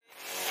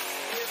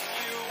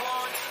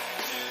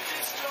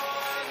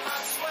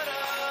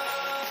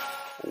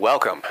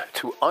Welcome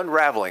to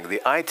Unraveling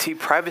the IT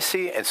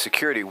Privacy and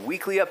Security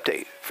Weekly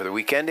Update for the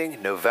week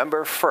ending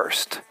November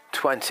 1st,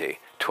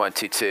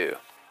 2022.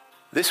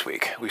 This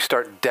week, we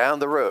start down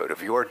the road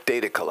of your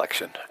data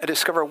collection and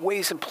discover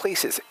ways and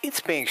places it's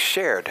being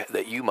shared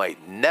that you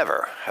might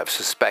never have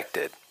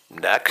suspected.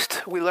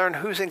 Next, we learn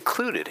who's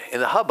included in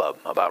the hubbub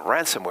about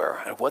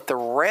ransomware and what the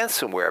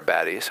ransomware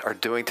baddies are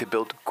doing to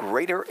build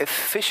greater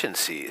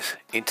efficiencies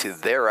into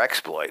their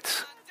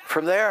exploits.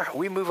 From there,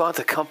 we move on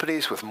to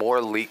companies with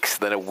more leaks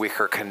than a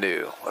wicker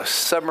canoe, a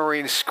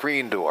submarine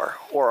screen door,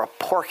 or a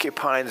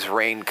porcupine's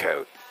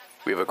raincoat.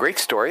 We have a great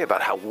story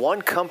about how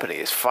one company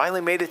has finally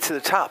made it to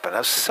the top and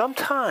how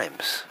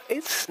sometimes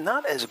it's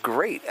not as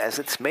great as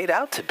it's made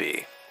out to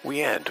be.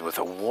 We end with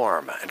a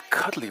warm and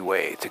cuddly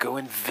way to go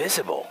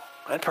invisible,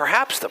 and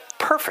perhaps the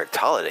perfect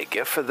holiday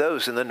gift for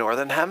those in the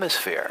Northern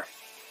Hemisphere.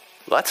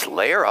 Let's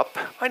layer up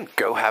and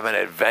go have an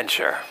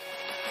adventure.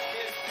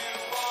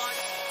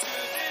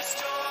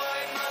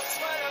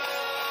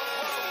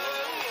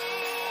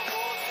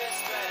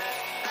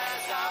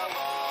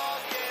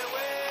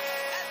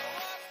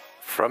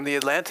 From The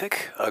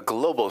Atlantic, a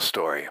global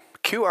story.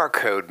 QR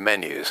code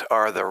menus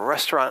are the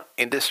restaurant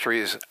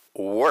industry's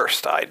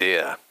worst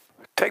idea.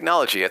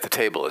 Technology at the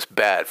table is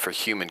bad for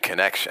human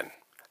connection.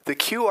 The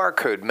QR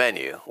code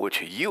menu,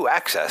 which you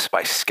access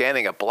by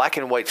scanning a black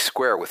and white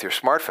square with your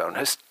smartphone,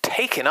 has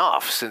taken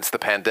off since the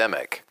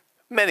pandemic.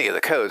 Many of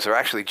the codes are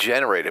actually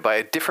generated by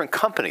a different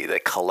company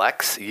that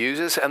collects,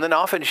 uses, and then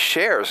often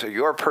shares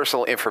your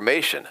personal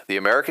information, the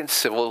American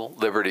Civil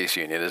Liberties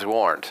Union has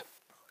warned.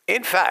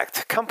 In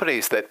fact,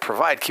 companies that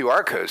provide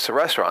QR codes to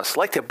restaurants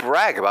like to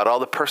brag about all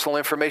the personal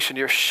information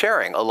you're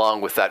sharing along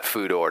with that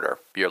food order.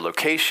 Your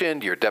location,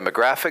 your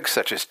demographics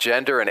such as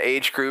gender and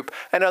age group,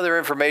 and other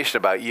information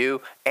about you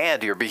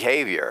and your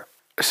behavior.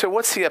 So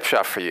what's the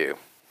upshot for you?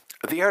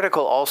 The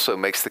article also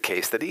makes the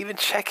case that even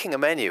checking a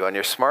menu on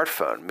your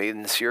smartphone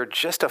means you're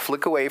just a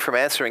flick away from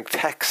answering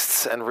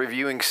texts and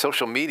reviewing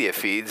social media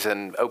feeds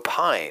and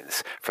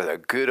opines for the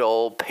good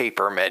old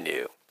paper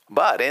menu.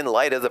 But in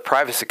light of the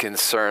privacy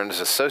concerns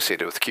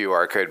associated with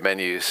QR code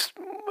menus,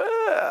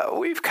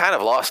 we've kind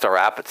of lost our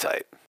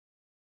appetite.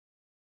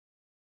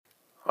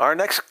 Our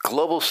next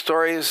global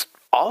story is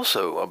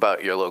also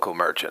about your local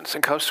merchants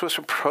and comes to us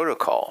from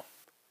Protocol.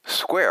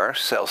 Square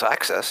sells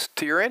access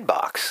to your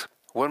inbox.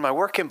 When my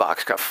work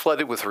inbox got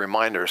flooded with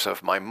reminders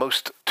of my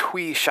most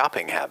twee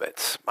shopping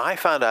habits, I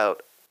found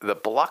out the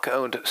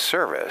Block-owned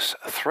service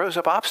throws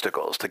up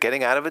obstacles to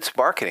getting out of its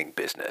marketing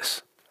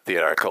business. The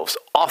article's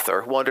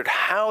author wondered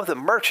how the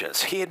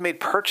merchants he had made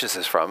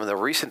purchases from in the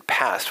recent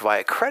past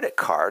via credit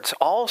cards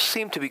all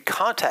seemed to be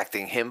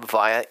contacting him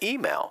via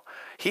email.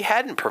 He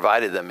hadn't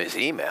provided them his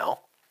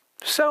email.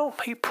 So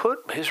he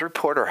put his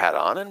reporter hat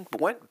on and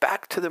went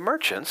back to the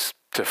merchants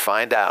to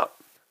find out.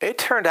 It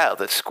turned out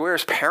that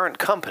Square's parent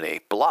company,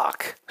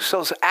 Block,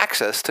 sells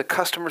access to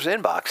customers'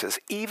 inboxes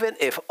even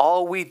if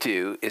all we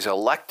do is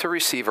elect to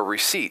receive a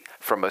receipt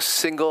from a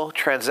single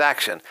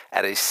transaction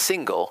at a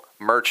single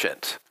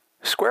merchant.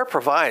 Square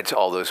provides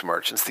all those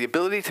merchants the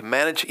ability to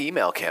manage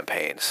email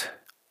campaigns.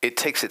 It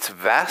takes its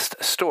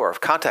vast store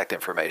of contact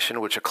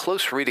information, which a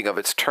close reading of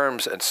its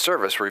terms and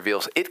service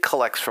reveals it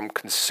collects from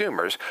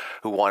consumers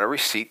who want a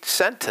receipt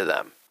sent to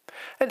them,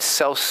 and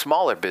sells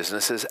smaller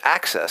businesses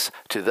access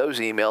to those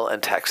email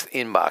and text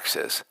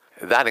inboxes.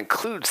 That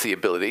includes the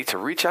ability to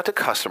reach out to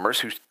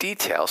customers whose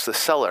details the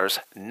sellers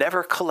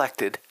never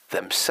collected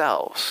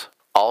themselves.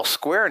 All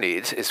Square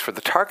needs is for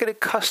the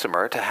targeted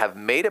customer to have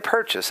made a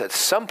purchase at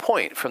some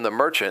point from the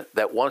merchant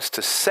that wants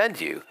to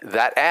send you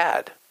that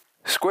ad.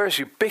 Square's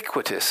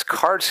ubiquitous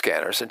card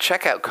scanners and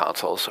checkout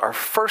consoles are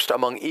first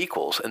among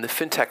equals in the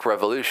fintech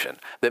revolution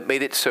that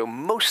made it so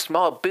most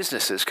small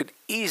businesses could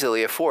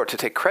easily afford to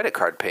take credit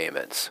card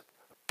payments.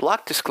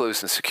 Block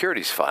disclosed in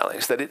securities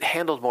filings that it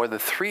handled more than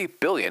 3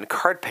 billion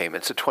card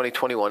payments in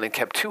 2021 and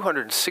kept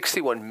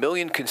 261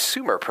 million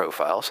consumer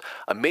profiles,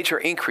 a major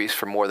increase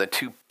from more than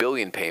 2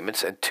 billion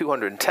payments and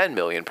 210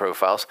 million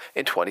profiles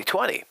in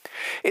 2020.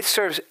 It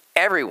serves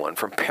everyone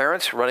from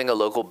parents running a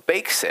local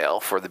bake sale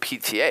for the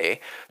PTA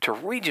to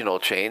regional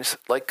chains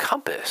like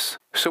Compass.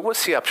 So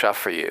what's the upshot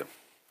for you?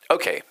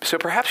 Okay, so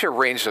perhaps your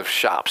range of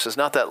shops is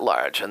not that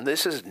large, and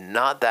this is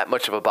not that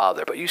much of a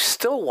bother, but you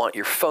still want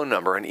your phone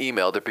number and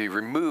email to be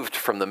removed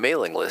from the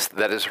mailing list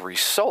that is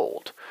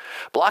resold.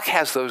 Block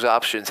has those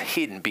options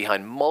hidden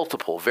behind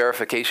multiple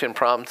verification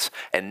prompts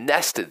and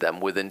nested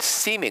them within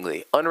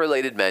seemingly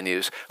unrelated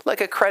menus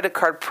like a credit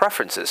card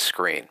preferences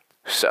screen.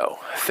 So,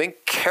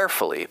 think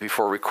carefully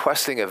before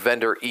requesting a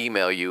vendor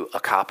email you a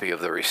copy of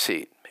the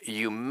receipt.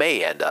 You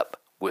may end up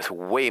with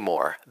way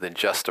more than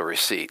just a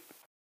receipt.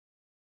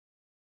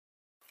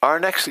 Our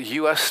next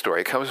U.S.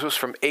 story comes to us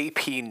from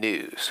AP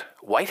News.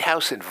 White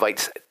House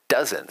invites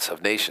dozens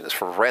of nations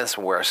for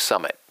ransomware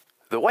summit.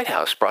 The White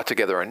House brought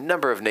together a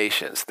number of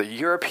nations, the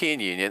European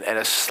Union, and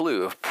a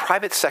slew of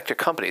private sector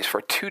companies for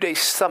a 2-day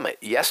summit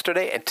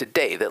yesterday and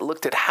today that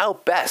looked at how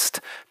best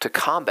to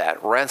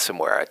combat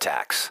ransomware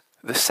attacks.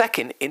 The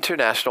second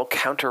International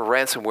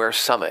Counter-Ransomware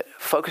Summit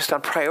focused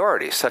on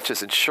priorities such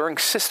as ensuring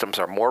systems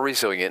are more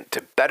resilient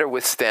to better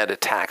withstand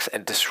attacks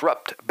and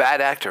disrupt bad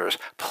actors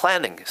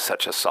planning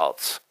such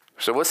assaults.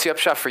 So what's the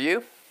upshot for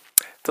you?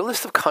 The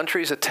list of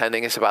countries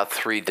attending is about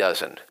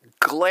 36.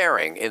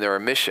 Glaring in their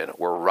omission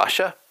were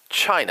Russia,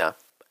 China,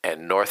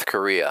 and North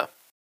Korea.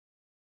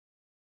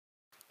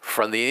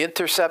 From The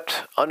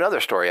Intercept, another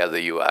story out of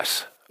the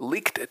U.S.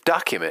 Leaked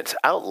documents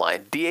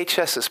outline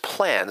DHS's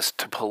plans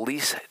to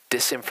police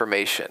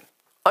disinformation.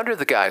 Under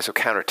the guise of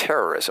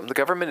counterterrorism, the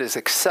government is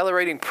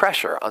accelerating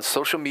pressure on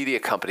social media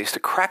companies to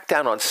crack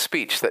down on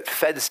speech that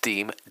feds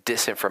deem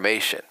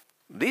disinformation.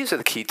 These are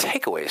the key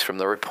takeaways from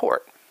the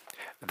report.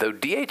 Though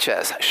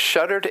DHS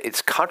shuttered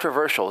its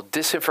controversial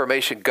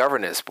Disinformation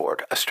Governance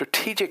Board, a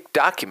strategic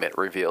document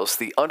reveals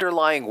the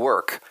underlying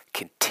work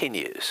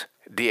continues.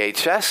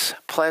 DHS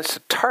plans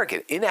to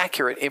target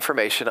inaccurate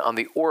information on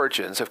the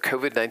origins of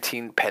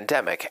COVID-19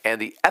 pandemic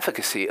and the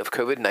efficacy of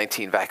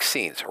COVID-19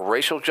 vaccines,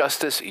 racial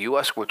justice,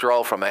 U.S.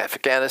 withdrawal from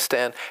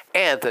Afghanistan,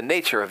 and the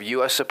nature of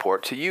U.S.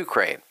 support to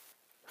Ukraine.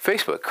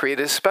 Facebook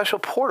created a special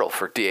portal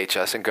for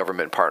DHS and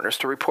government partners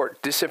to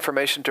report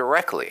disinformation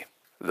directly.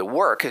 The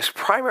work is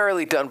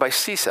primarily done by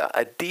CISA,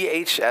 a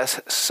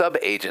DHS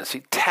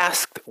sub-agency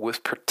tasked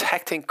with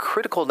protecting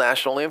critical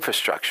national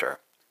infrastructure.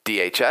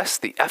 DHS,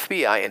 the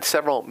FBI, and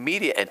several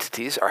media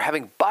entities are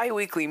having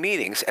bi-weekly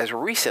meetings as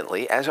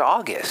recently as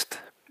August.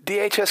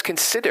 DHS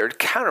considered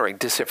countering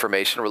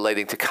disinformation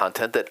relating to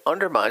content that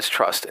undermines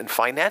trust in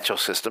financial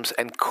systems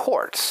and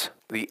courts.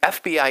 The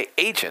FBI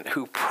agent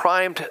who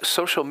primed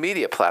social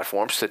media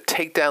platforms to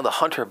take down the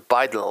Hunter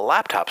Biden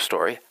laptop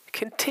story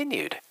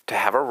continued to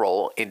have a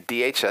role in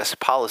DHS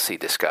policy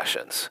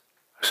discussions.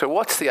 So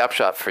what's the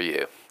upshot for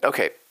you?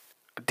 Okay,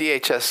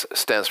 DHS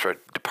stands for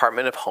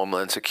Department of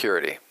Homeland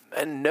Security.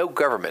 And no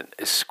government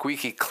is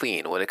squeaky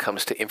clean when it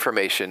comes to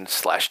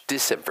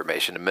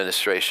information/disinformation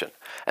administration,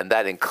 and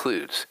that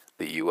includes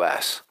the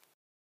U.S.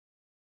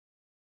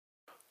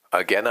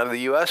 Again out of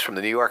the U.S. from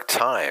the New York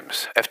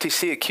Times,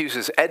 FTC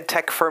accuses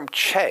edtech firm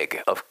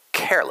Chegg of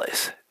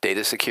careless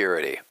data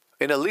security.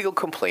 In a legal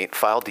complaint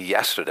filed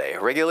yesterday,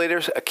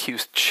 regulators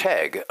accused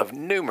Chegg of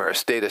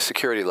numerous data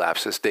security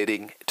lapses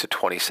dating to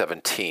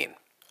 2017.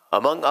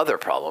 Among other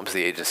problems,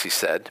 the agency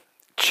said,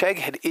 Chegg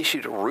had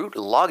issued root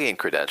login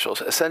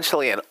credentials,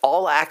 essentially an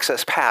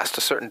all-access pass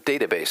to certain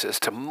databases,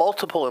 to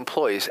multiple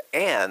employees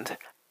and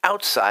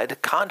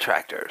outside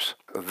contractors.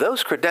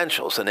 Those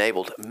credentials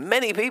enabled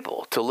many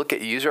people to look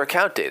at user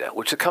account data,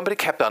 which the company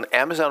kept on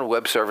Amazon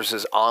Web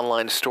Services'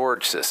 online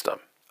storage system.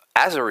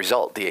 As a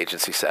result, the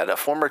agency said, a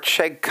former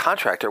Chegg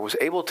contractor was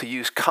able to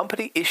use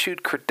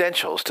company-issued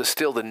credentials to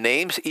steal the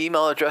names,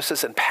 email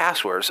addresses, and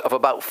passwords of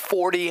about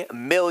 40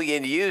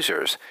 million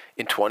users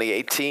in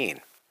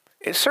 2018.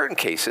 In certain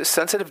cases,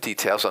 sensitive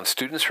details on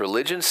students'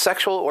 religion,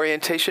 sexual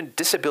orientation,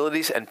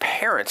 disabilities, and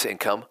parents'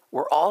 income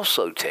were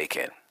also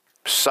taken.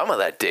 Some of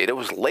that data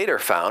was later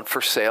found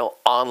for sale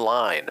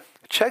online.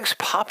 Chegg's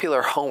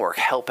popular homework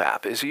help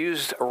app is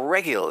used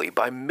regularly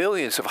by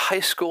millions of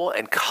high school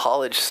and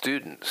college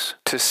students.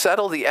 To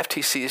settle the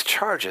FTC's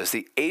charges,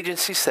 the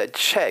agency said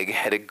Chegg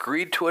had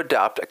agreed to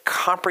adopt a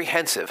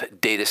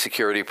comprehensive data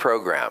security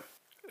program.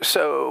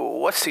 So,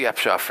 what's the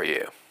upshot for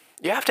you?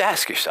 You have to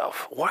ask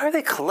yourself, why are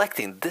they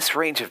collecting this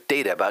range of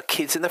data about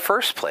kids in the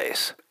first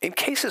place? In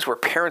cases where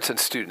parents and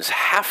students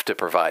have to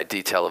provide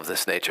detail of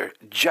this nature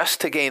just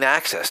to gain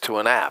access to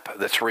an app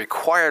that's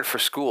required for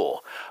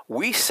school,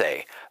 we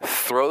say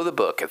throw the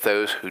book at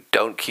those who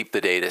don't keep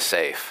the data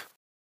safe.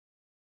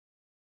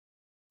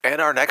 And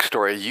our next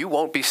story, you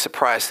won't be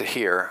surprised to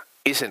hear,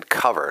 isn't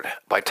covered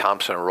by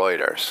Thomson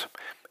Reuters.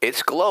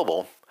 It's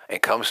global and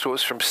comes to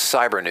us from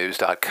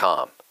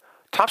cybernews.com.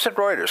 Thomson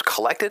Reuters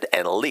collected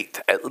and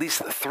leaked at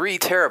least 3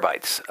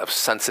 terabytes of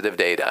sensitive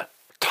data.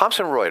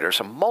 Thomson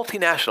Reuters, a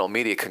multinational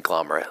media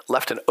conglomerate,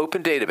 left an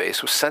open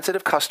database with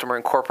sensitive customer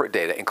and corporate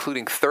data,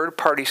 including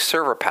third-party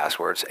server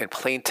passwords in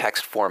plain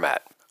text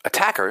format.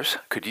 Attackers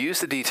could use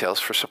the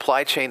details for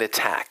supply chain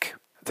attack.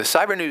 The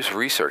Cybernews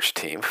research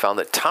team found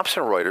that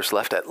Thomson Reuters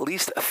left at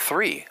least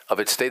 3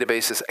 of its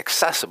databases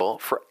accessible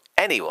for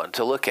anyone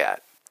to look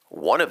at.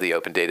 One of the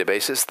open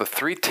databases, the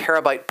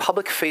 3-terabyte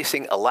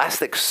public-facing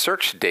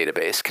Elasticsearch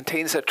database,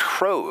 contains a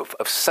trove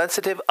of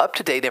sensitive,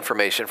 up-to-date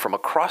information from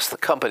across the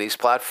company's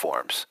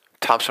platforms.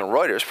 Thomson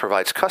Reuters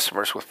provides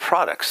customers with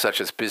products such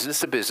as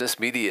business-to-business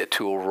media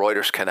tool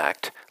Reuters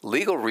Connect,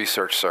 legal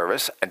research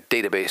service and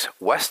database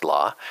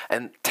Westlaw,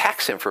 and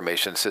tax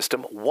information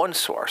system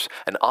OneSource,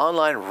 an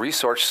online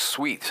resource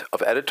suite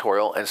of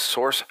editorial and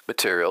source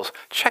materials,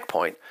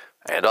 Checkpoint,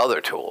 and other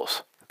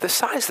tools. The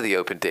size of the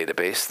open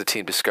database, the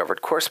team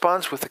discovered,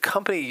 corresponds with the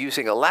company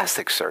using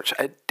Elasticsearch,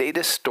 a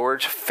data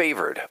storage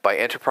favored by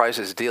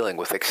enterprises dealing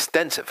with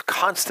extensive,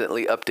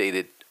 constantly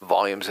updated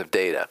volumes of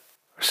data.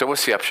 So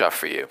what's the upshot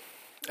for you?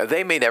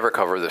 They may never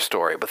cover the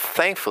story, but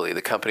thankfully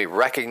the company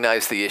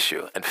recognized the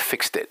issue and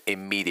fixed it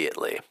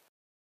immediately.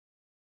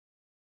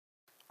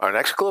 Our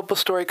next global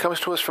story comes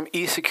to us from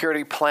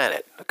eSecurity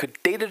Planet.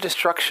 Could data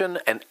destruction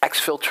and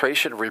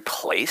exfiltration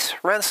replace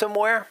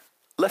ransomware?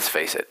 Let's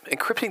face it,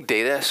 encrypting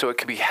data so it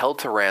can be held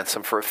to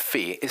ransom for a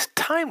fee is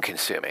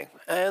time-consuming,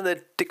 and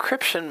the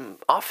decryption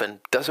often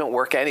doesn't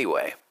work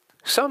anyway.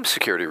 Some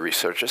security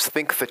researchers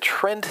think the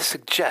trend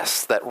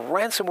suggests that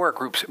ransomware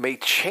groups may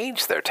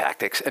change their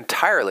tactics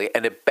entirely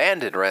and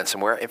abandon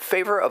ransomware in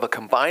favor of a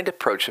combined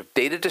approach of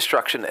data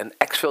destruction and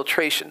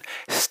exfiltration,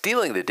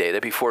 stealing the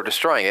data before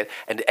destroying it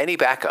and any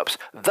backups,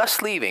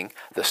 thus leaving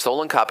the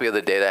stolen copy of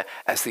the data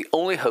as the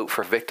only hope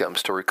for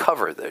victims to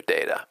recover their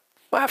data.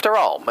 After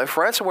all, if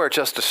ransomware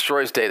just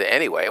destroys data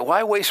anyway,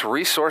 why waste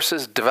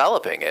resources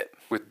developing it?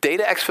 With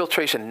data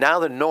exfiltration now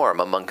the norm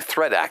among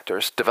threat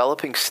actors,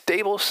 developing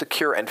stable,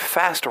 secure, and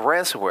fast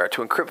ransomware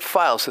to encrypt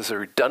files is a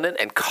redundant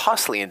and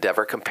costly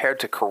endeavor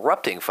compared to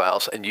corrupting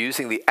files and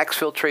using the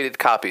exfiltrated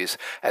copies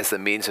as the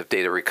means of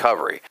data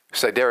recovery,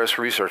 Cyderus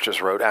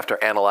researchers wrote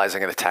after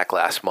analyzing an attack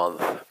last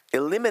month.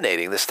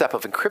 Eliminating the step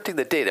of encrypting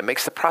the data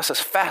makes the process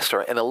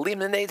faster and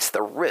eliminates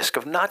the risk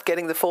of not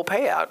getting the full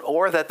payout,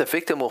 or that the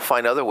victim will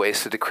find other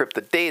ways to decrypt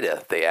the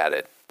data, they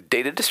added.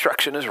 Data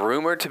destruction is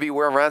rumored to be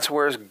where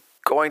ransomware is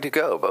going to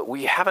go, but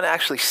we haven't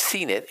actually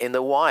seen it in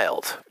the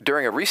wild.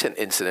 During a recent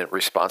incident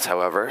response,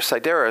 however,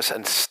 Cyderus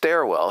and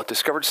Stairwell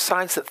discovered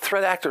signs that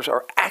threat actors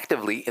are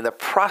actively in the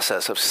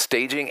process of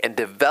staging and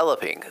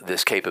developing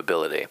this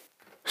capability.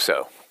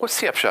 So, what's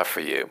the upshot for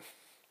you?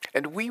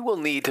 And we will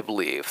need to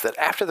believe that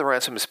after the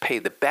ransom is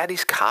paid, the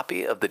baddie's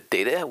copy of the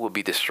data will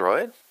be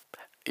destroyed?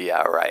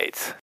 Yeah,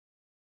 right.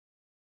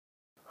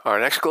 Our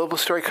next global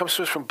story comes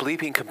to us from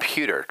Bleeping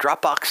Computer.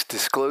 Dropbox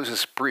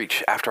discloses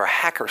breach after a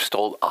hacker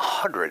stole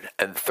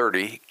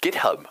 130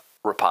 GitHub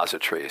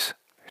repositories.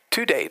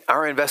 To date,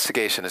 our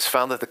investigation has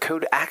found that the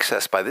code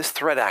accessed by this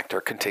threat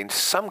actor contains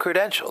some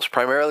credentials,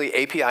 primarily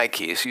API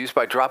keys used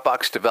by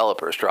Dropbox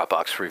developers,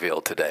 Dropbox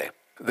revealed today.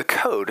 The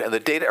code and the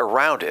data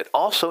around it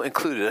also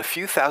included a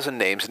few thousand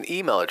names and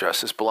email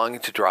addresses belonging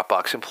to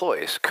Dropbox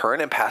employees,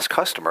 current and past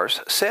customers,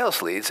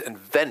 sales leads, and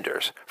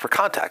vendors. For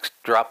context,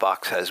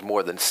 Dropbox has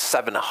more than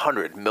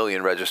 700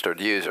 million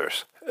registered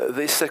users.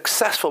 The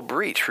successful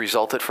breach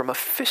resulted from a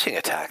phishing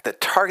attack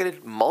that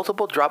targeted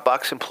multiple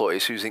Dropbox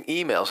employees using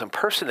emails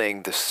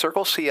impersonating the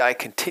CircleCI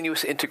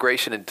continuous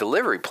integration and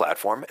delivery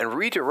platform and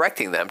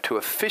redirecting them to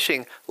a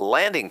phishing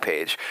landing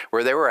page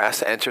where they were asked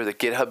to enter the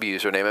GitHub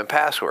username and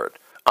password.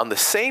 On the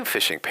same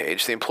phishing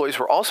page, the employees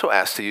were also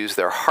asked to use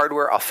their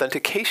hardware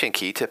authentication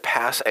key to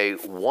pass a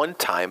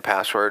one-time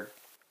password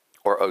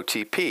or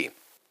OTP.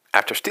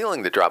 After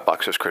stealing the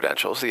Dropbox's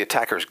credentials, the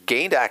attackers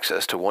gained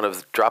access to one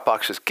of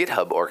Dropbox's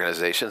GitHub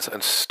organizations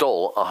and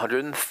stole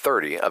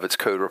 130 of its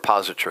code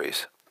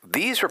repositories.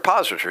 These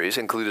repositories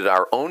included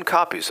our own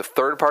copies of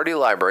third-party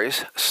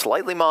libraries,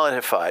 slightly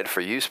modified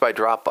for use by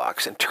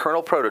Dropbox,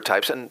 internal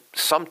prototypes, and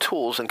some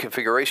tools and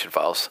configuration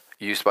files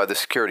used by the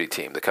security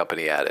team, the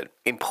company added.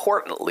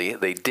 Importantly,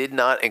 they did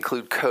not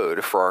include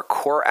code for our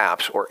core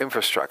apps or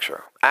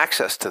infrastructure.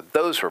 Access to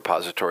those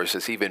repositories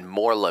is even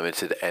more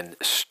limited and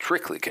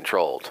strictly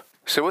controlled.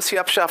 So what's the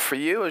upshot for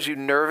you as you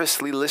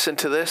nervously listen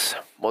to this?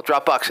 Well,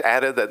 Dropbox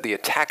added that the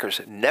attackers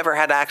never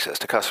had access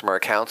to customer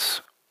accounts,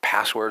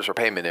 passwords, or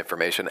payment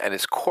information, and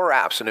its core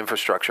apps and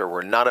infrastructure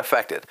were not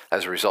affected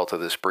as a result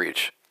of this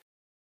breach.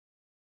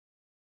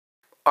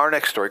 Our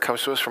next story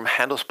comes to us from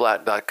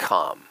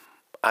Handelsblatt.com.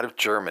 Out of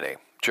Germany.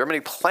 Germany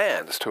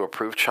plans to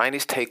approve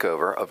Chinese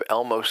takeover of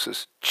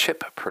Elmos's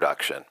chip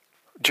production.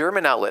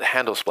 German outlet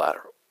Handelsblatt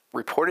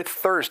reported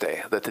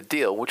Thursday that the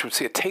deal, which would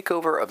see a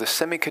takeover of the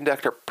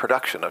semiconductor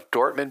production of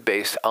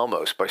Dortmund-based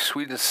Elmos by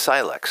Sweden's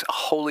Silex, a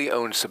wholly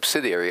owned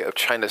subsidiary of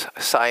China's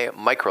SAI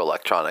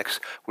Microelectronics,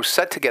 was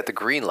set to get the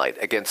green light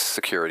against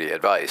security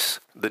advice.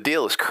 The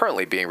deal is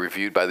currently being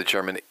reviewed by the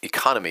German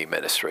Economy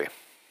Ministry.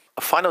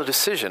 A final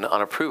decision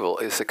on approval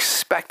is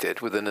expected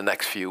within the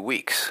next few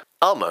weeks.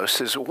 Elmos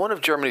is one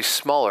of Germany's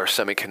smaller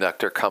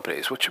semiconductor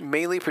companies, which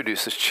mainly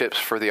produces chips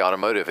for the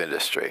automotive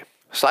industry.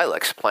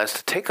 Silex plans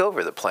to take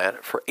over the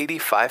plant for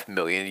 85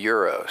 million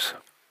euros.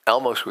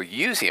 Elmos will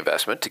use the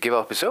investment to give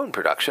up its own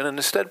production and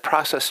instead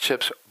process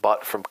chips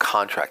bought from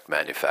contract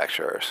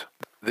manufacturers.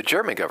 The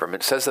German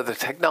government says that the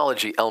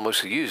technology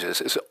Elmos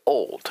uses is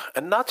old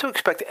and not to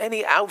expect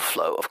any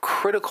outflow of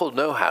critical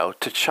know-how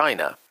to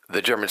China.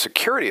 The German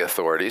security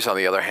authorities, on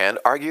the other hand,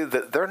 argue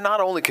that they're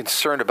not only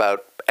concerned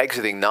about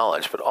exiting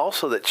knowledge, but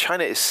also that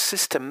China is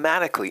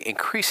systematically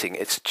increasing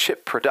its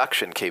chip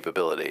production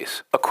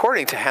capabilities.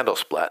 According to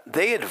Handelsblatt,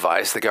 they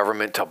advised the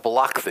government to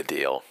block the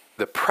deal.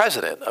 The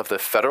president of the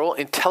Federal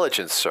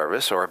Intelligence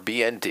Service, or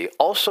BND,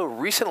 also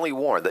recently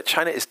warned that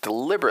China is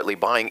deliberately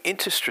buying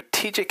into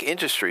strategic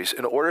industries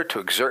in order to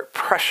exert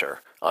pressure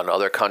on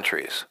other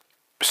countries.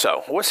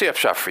 So, what's the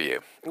upshot for you?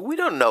 We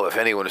don't know if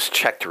anyone has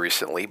checked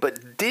recently,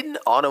 but didn't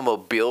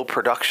automobile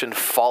production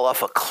fall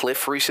off a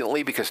cliff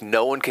recently because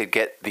no one could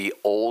get the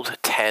old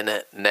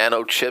 10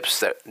 nano chips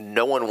that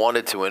no one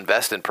wanted to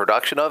invest in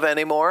production of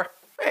anymore?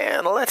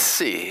 And let's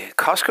see.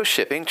 Costco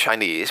shipping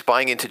Chinese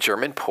buying into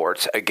German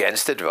ports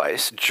against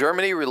advice.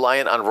 Germany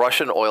reliant on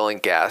Russian oil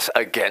and gas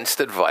against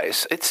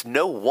advice. It's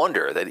no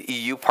wonder that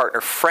EU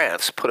partner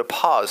France put a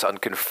pause on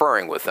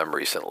conferring with them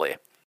recently.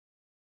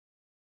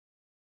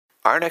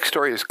 Our next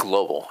story is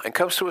global and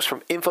comes to us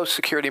from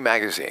InfoSecurity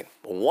Magazine.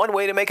 One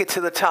way to make it to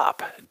the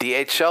top,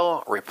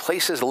 DHL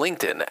replaces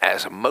LinkedIn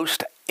as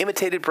most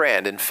imitated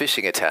brand in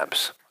phishing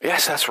attempts.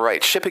 Yes, that's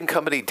right. Shipping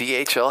company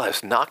DHL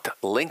has knocked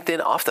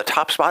LinkedIn off the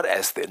top spot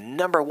as the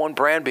 #1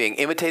 brand being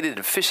imitated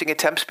in phishing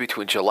attempts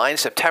between July and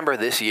September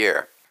this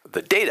year.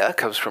 The data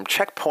comes from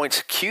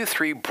Checkpoint's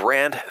Q3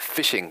 brand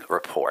phishing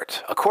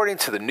report. According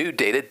to the new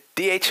data,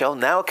 DHL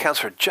now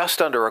accounts for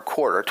just under a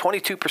quarter,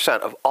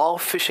 22% of all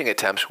phishing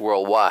attempts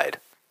worldwide.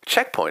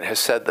 Checkpoint has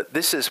said that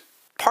this is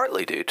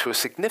partly due to a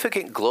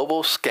significant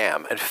global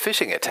scam and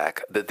phishing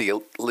attack that the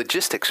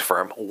logistics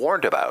firm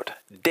warned about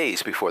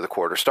days before the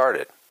quarter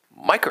started.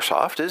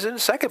 Microsoft is in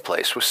second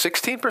place with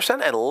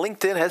 16%, and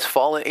LinkedIn has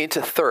fallen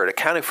into third,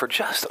 accounting for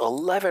just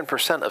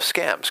 11% of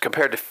scams,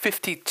 compared to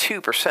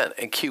 52%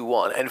 in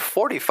Q1 and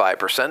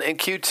 45% in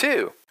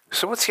Q2.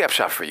 So what's the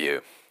upshot for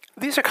you?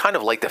 These are kind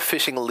of like the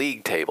phishing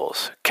league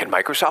tables. Can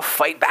Microsoft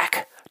fight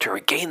back to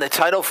regain the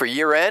title for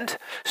year-end?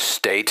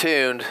 Stay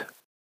tuned.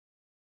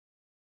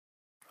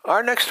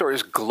 Our next story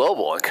is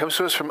global and comes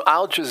to us from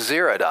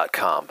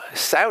AlJazeera.com.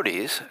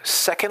 Saudis,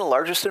 second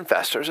largest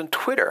investors in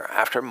Twitter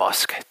after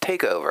Musk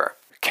takeover.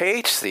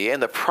 KHC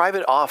and the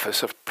private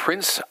office of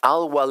Prince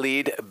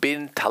Al-Walid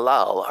bin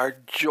Talal are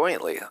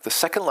jointly the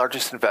second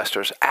largest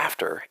investors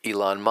after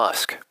Elon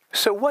Musk.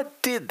 So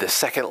what did the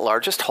second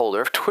largest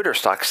holder of Twitter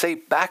stock say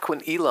back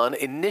when Elon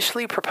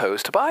initially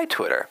proposed to buy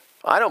Twitter?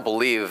 I don't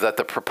believe that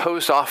the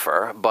proposed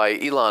offer by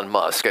Elon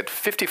Musk at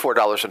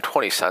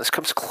 $54.20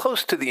 comes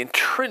close to the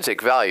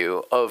intrinsic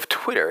value of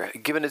Twitter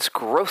given its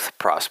growth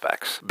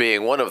prospects.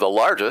 Being one of the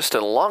largest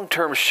and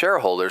long-term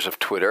shareholders of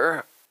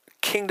Twitter,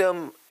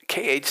 Kingdom,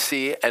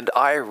 KHC, and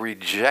I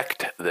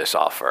reject this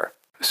offer.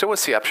 So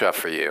what's the upshot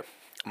for you?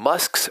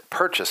 Musk's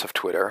purchase of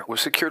Twitter was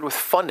secured with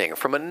funding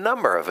from a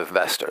number of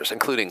investors,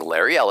 including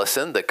Larry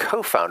Ellison, the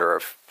co-founder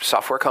of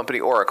software company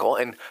Oracle,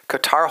 and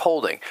Qatar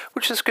Holding,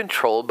 which is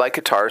controlled by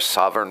Qatar's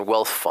sovereign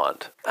wealth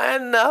fund.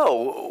 And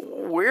no,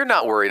 we're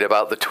not worried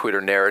about the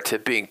Twitter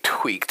narrative being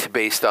tweaked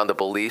based on the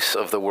beliefs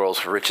of the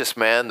world's richest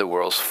man, the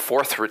world's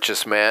fourth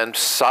richest man,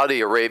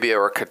 Saudi Arabia,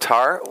 or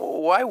Qatar.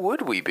 Why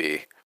would we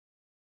be?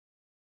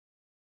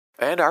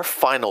 And our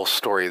final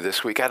story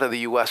this week out of the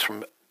U.S.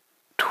 from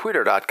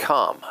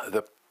Twitter.com,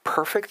 the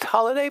perfect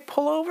holiday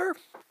pullover?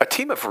 A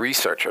team of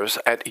researchers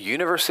at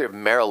University of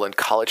Maryland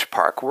College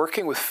Park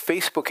working with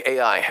Facebook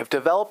AI have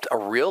developed a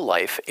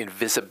real-life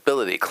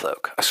invisibility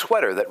cloak, a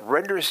sweater that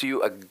renders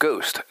you a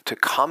ghost to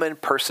common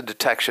person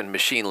detection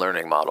machine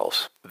learning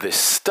models. This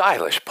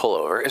stylish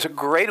pullover is a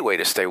great way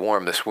to stay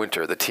warm this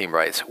winter, the team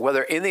writes,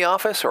 whether in the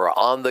office or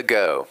on the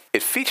go.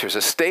 It features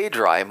a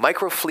stay-dry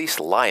microfleece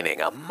lining,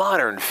 a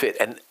modern fit,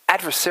 and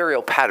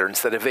adversarial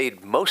patterns that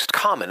evade most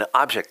common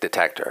object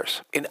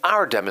detectors. In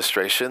our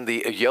demonstration,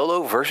 the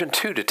YOLO version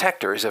 2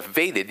 detector is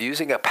evaded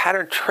using a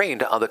pattern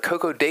trained on the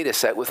COCO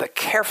dataset with a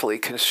carefully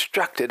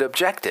constructed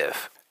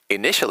objective.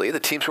 Initially, the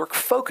team's work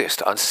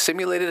focused on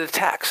simulated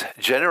attacks,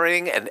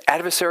 generating an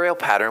adversarial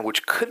pattern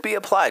which could be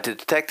applied to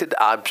detected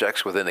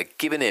objects within a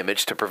given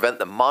image to prevent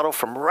the model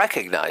from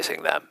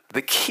recognizing them.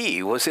 The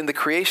key was in the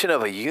creation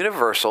of a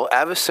universal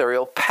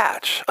adversarial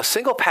patch, a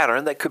single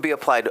pattern that could be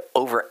applied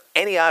over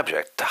any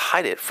object to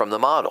hide it from the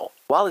model.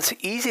 While it's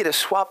easy to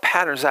swap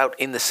patterns out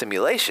in the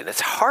simulation,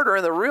 it's harder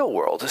in the real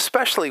world,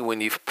 especially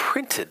when you've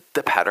printed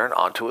the pattern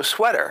onto a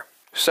sweater.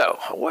 So,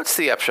 what's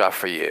the upshot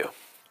for you?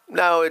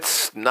 No,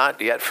 it's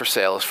not yet for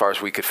sale as far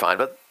as we could find,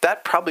 but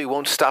that probably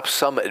won't stop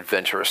some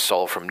adventurous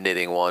soul from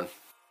knitting one.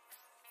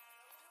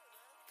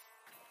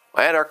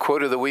 And our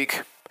quote of the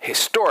week: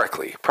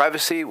 historically,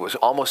 privacy was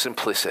almost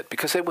implicit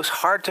because it was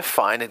hard to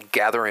find and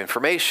gather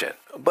information.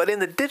 But in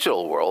the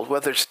digital world,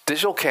 whether it's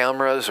digital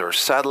cameras or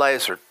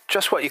satellites or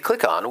just what you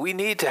click on, we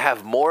need to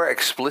have more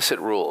explicit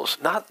rules,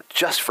 not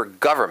just for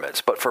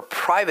governments, but for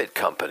private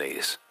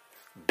companies.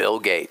 Bill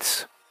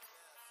Gates.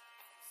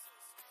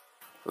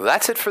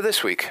 That's it for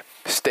this week.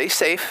 Stay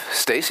safe,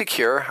 stay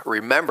secure.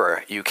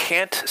 Remember, you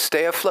can't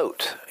stay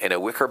afloat in a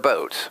wicker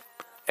boat.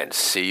 And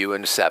see you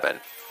in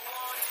 7.